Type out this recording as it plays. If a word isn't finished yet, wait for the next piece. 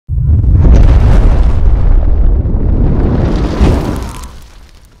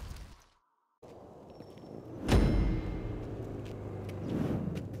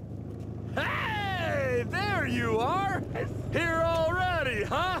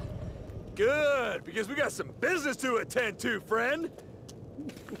Good, because we got some business to attend to, friend.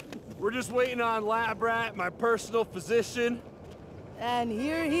 We're just waiting on Lab Rat, my personal physician. And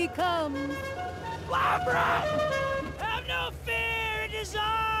here he comes. Lab Rat! Have no fear, it is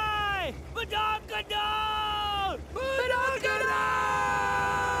I! Badonka-dog!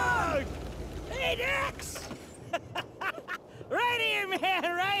 Badonka-dog! Hey, Dex! Right here, man,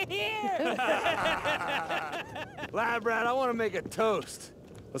 right here! Lab Rat, I want to make a toast.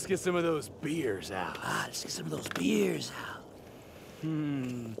 Let's get some of those beers out. Let's get some of those beers out.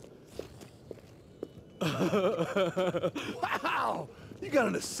 Wow! You got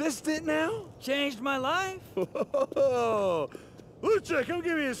an assistant now? Changed my life? Lucha, come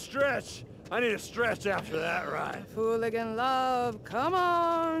give me a stretch. I need a stretch after that ride. Fooligan love, come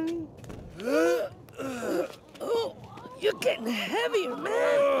on. Oh, you're getting heavier,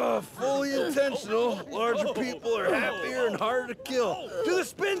 man. Fully intentional. Larger people are happier and harder to kill. Do the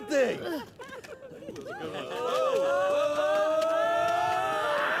spin thing.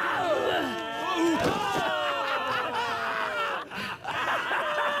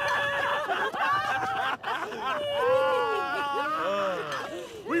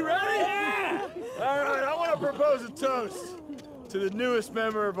 We ready? Yeah. All right, I want to propose a toast to the newest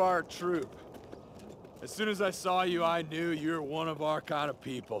member of our troop. As soon as I saw you, I knew you were one of our kind of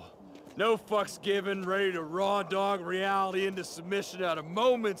people. No fucks given, ready to raw dog reality into submission at a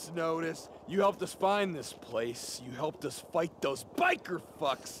moment's notice. You helped us find this place. You helped us fight those biker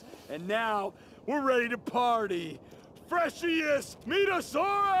fucks. And now, we're ready to party. Freshiest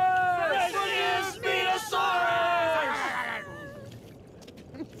Metasaurus! Freshiest Metasaurus!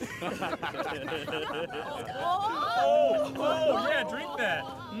 Oh, yeah, drink that.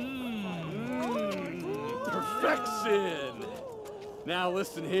 Perfection! Now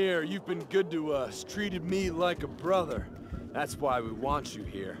listen here, you've been good to us, treated me like a brother. That's why we want you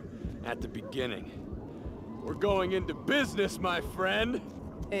here, at the beginning. We're going into business, my friend.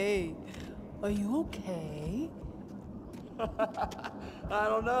 Hey, are you okay? I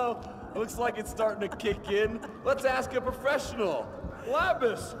don't know. Looks like it's starting to kick in. Let's ask a professional.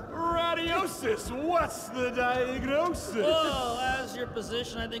 Labus, radiosis, what's the diagnosis? Well, as your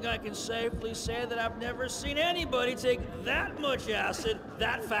physician, I think I can safely say that I've never seen anybody take that much acid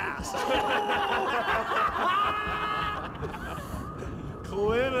that fast.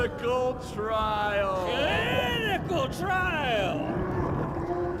 Clinical trial. Clinical trial!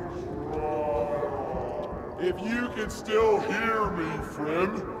 If you can still hear me,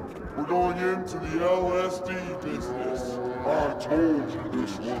 friend, we're going into the LSD business. I told you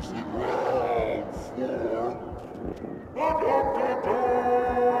this was the ground floor.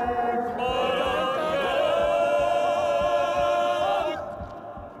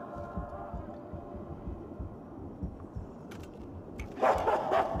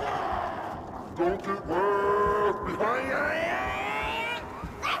 Don't get left behind.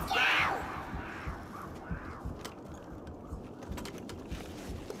 Let's go!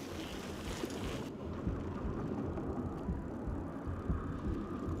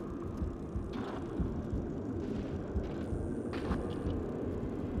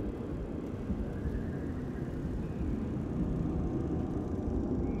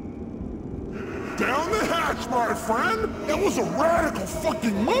 Down the hatch, my friend! That was a radical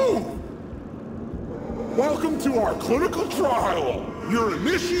fucking move! Welcome to our clinical trial, your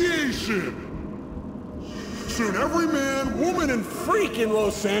initiation! Soon every man, woman, and freak in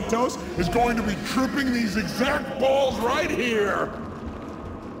Los Santos is going to be tripping these exact balls right here!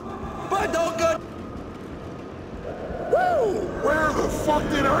 But don't go... Woo! Where the fuck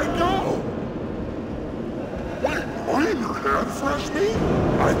did I go? Wait, am I in your head, Fresh Meat?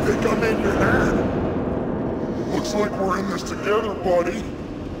 I think I'm in your head. Looks like we're in this together, buddy.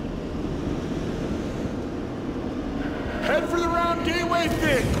 Head for the round gateway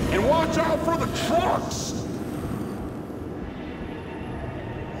thing, and watch out for the trucks!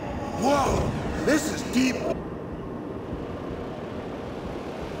 Whoa, this is deep.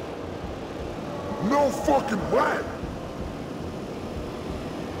 No fucking way.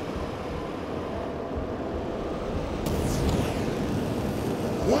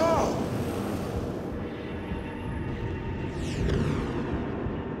 Wow.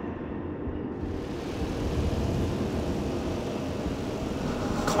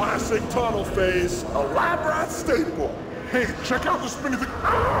 Classic tunnel phase, a lab rat staple. Hey, check out the spinning thing.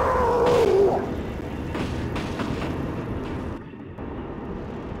 Ow!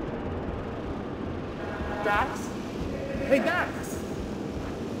 Dax? Hey, Dax!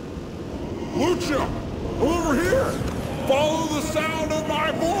 Lucha, over here. Follow the sound of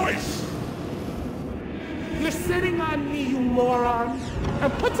my voice. You're sitting on me, you moron!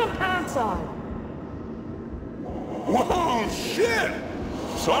 and put some pants on. Whoa, shit!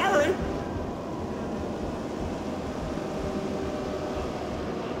 Sorry.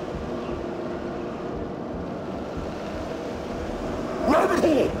 Rabbit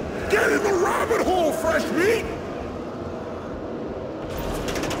hole! Get in the rabbit hole, fresh meat!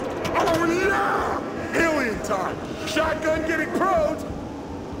 Oh yeah! Alien time! Shotgun getting probed!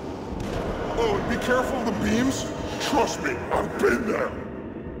 Oh, and be careful of the beams. Trust me, I've been there.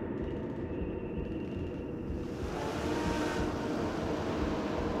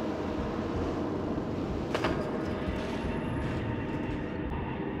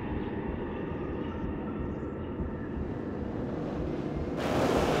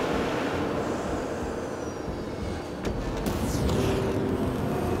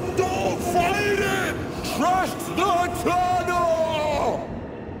 Don't fight it! Trust the tunnel!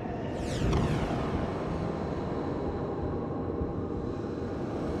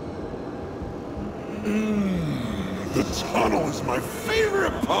 The tunnel is my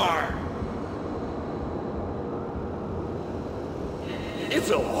favorite part! It's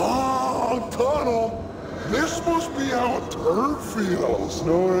a long tunnel. This must be how a turd feels,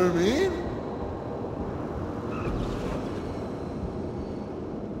 know what I mean?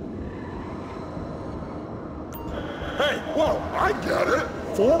 Hey, whoa, I get it.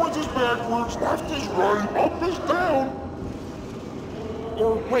 Forwards is backwards, left is right, up is down.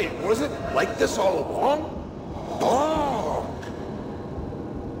 Or wait, was it like this all along? Bonk!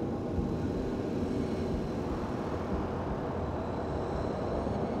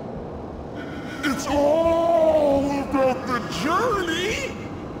 It's all about the journey!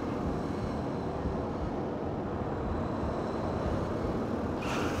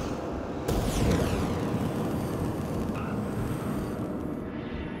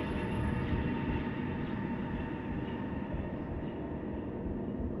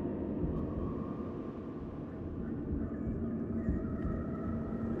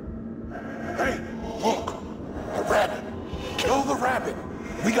 Hey, look! A rabbit! Kill the rabbit!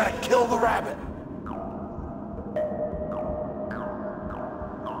 We gotta kill the rabbit!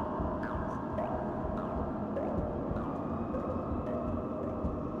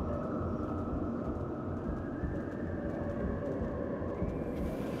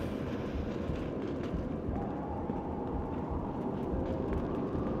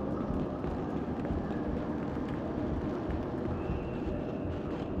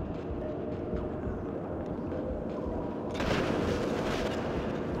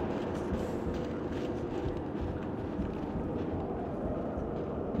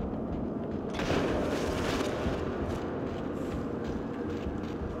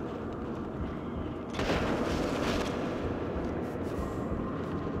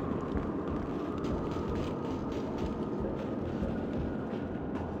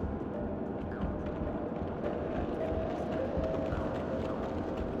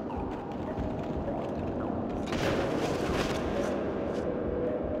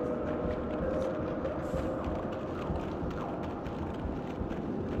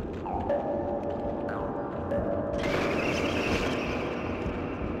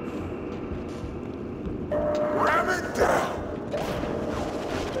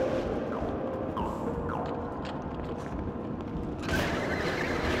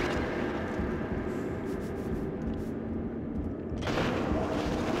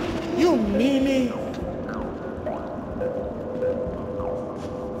 You meanie!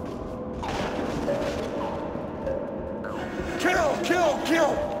 Kill! Kill!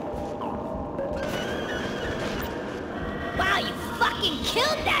 Kill! Wow, you fucking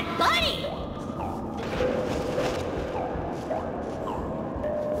killed that bunny!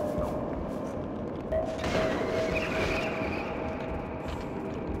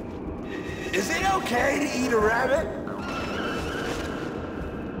 Is it okay to eat a rabbit?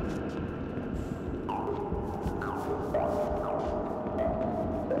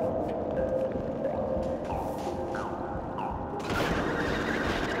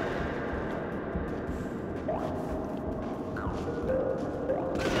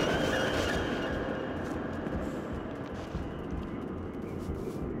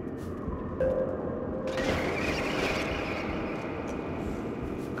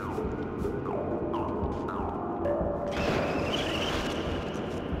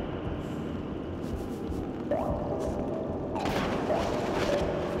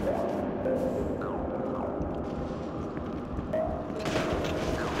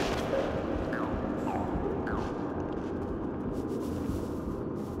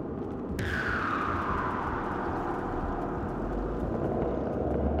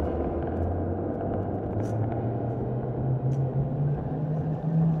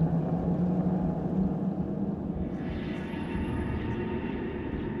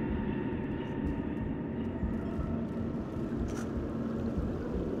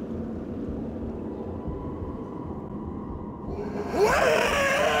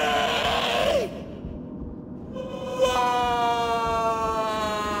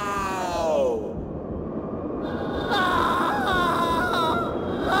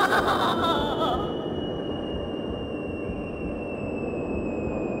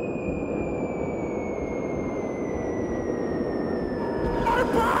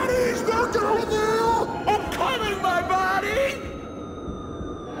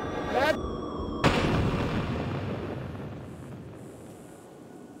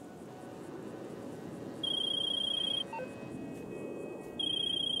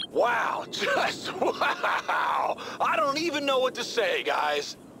 Wow, just wow! I don't even know what to say,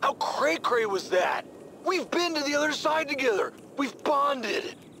 guys. How cray-cray was that? We've been to the other side together. We've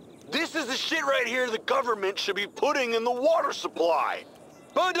bonded. This is the shit right here the government should be putting in the water supply.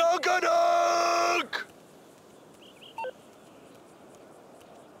 Badunk-a-dunk!